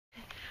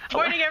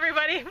Morning,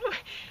 everybody.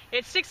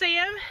 It's 6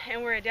 a.m.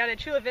 and we're down at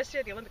Chula Vista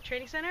at the Olympic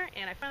Training Center,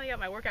 and I finally got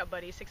my workout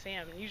buddy 6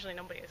 a.m. and usually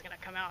nobody is going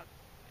to come out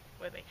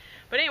with me.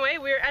 But anyway,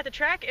 we're at the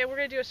track and we're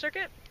going to do a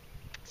circuit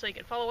so you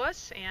can follow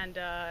us, and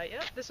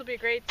yeah, this will be a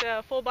great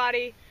full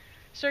body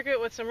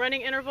circuit with some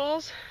running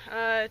intervals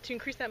to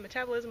increase that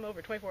metabolism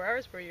over 24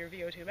 hours for your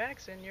VO2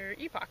 max and your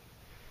EPOC.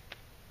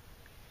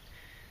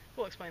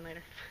 We'll explain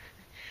later.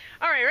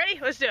 Alright, ready?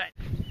 Let's do it.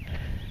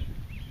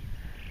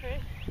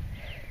 Alright.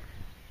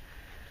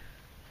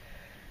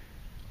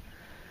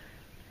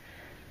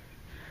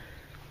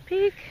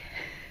 Peek.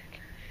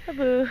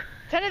 Boo.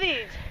 10 of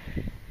these.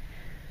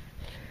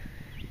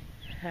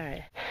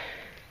 Alright.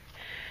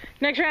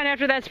 Next round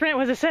after that sprint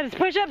was a set of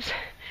push-ups.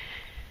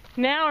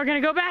 Now we're gonna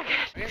go back.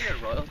 Are you gonna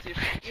get royalty?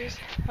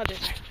 I'll do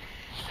it.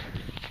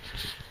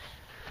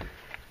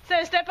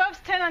 Set of step-ups,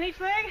 10 on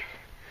each leg.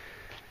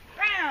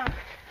 Round.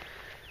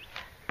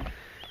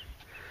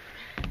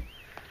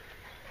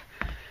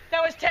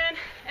 That was 10,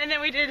 and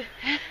then we did,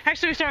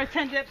 actually we started with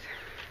 10 dips.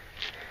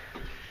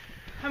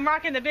 I'm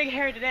rocking the big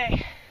hair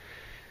today.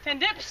 10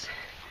 dips.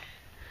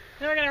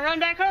 Then we're gonna run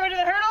back over to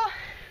the hurdle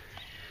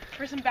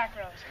for some back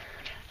rows.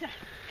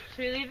 Should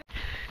we leave it?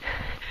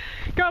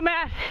 Go,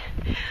 Matt.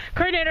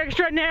 Coordinator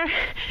extraordinaire.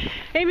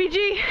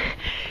 ABG.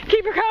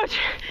 Keeper coach.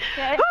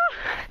 Okay.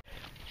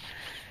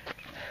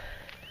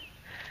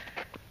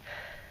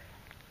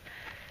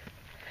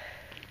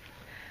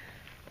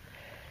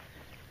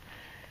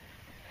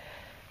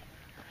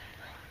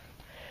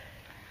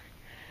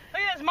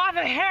 Look at this mop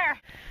of hair.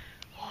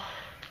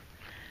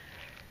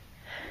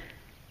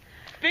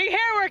 Big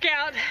hair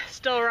workout.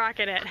 Still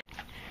rocking it.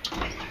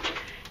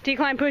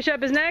 Decline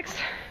push-up is next.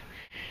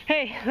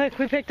 Hey, look,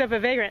 we picked up a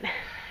vagrant.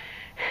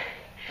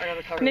 I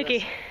gotta cover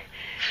Nikki.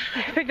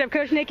 Picked up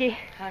Coach Nikki.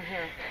 I'm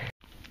here.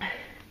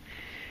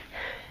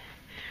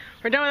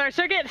 We're done with our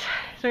circuit, so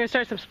we're gonna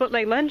start some split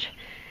leg lunge.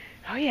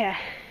 Oh yeah.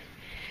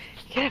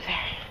 Get up there.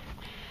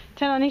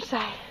 10 on each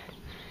side.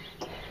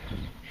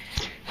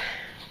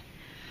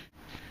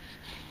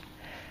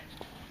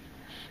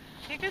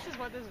 I think this is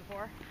what this is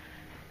for.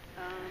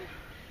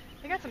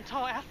 They got some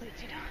tall athletes,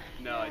 you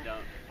know. No, I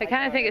don't. I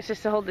kind of think it's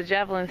just to hold the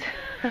javelins.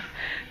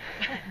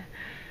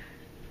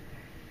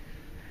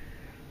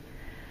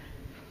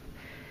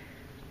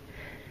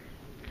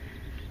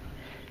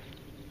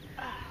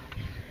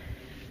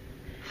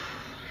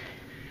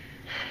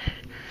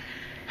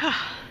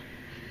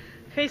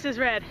 Face is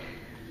red.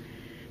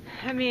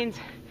 That means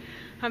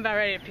I'm about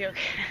ready to puke.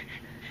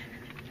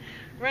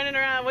 Running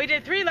around. We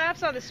did 3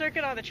 laps on the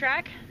circuit on the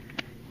track.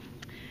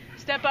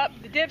 Step up,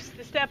 the dips,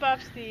 the step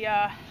ups, the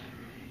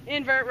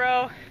invert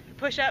row,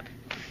 push up.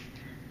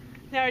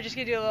 Now we're just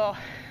gonna do a little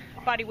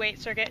body weight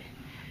circuit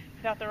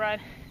without the run,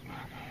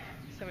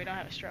 so we don't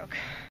have a stroke.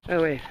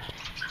 Oh wait.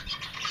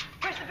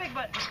 Push the big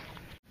button.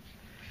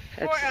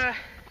 That's...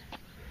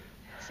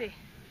 let's see,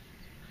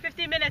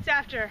 15 minutes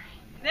after.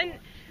 Then,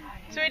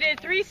 so we did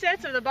 3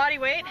 sets of the body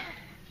weight.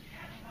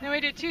 Then we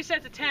did 2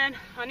 sets of 10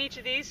 on each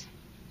of these.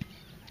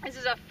 This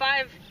is a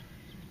 5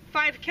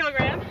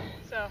 kilogram,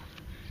 so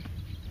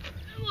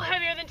a little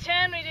heavier than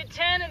 10. We did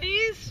 10 of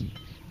these.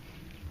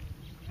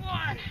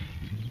 1,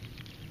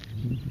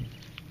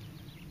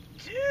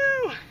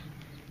 2,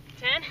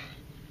 10.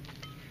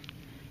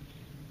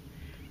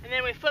 And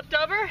then we flipped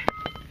over.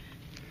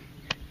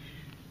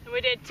 And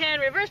we did 10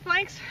 reverse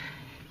planks.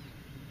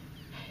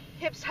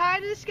 Hips high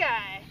to the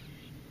sky.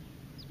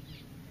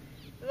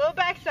 A little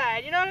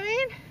backside, you know what I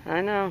mean?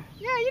 I know.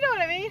 Yeah, you know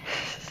what I mean.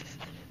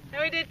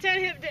 And we did 10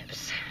 hip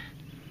dips.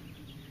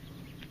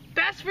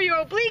 Best for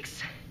your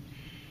obliques,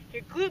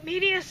 your glute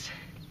medius,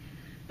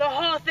 the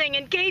whole thing.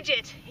 Engage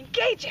it.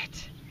 Engage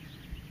it.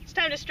 It's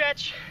time to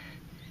stretch.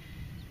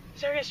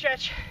 So we're gonna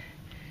stretch.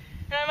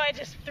 And I might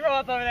just throw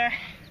up over there.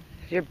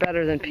 You're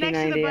better than Next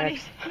to the P90X.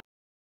 bunnies.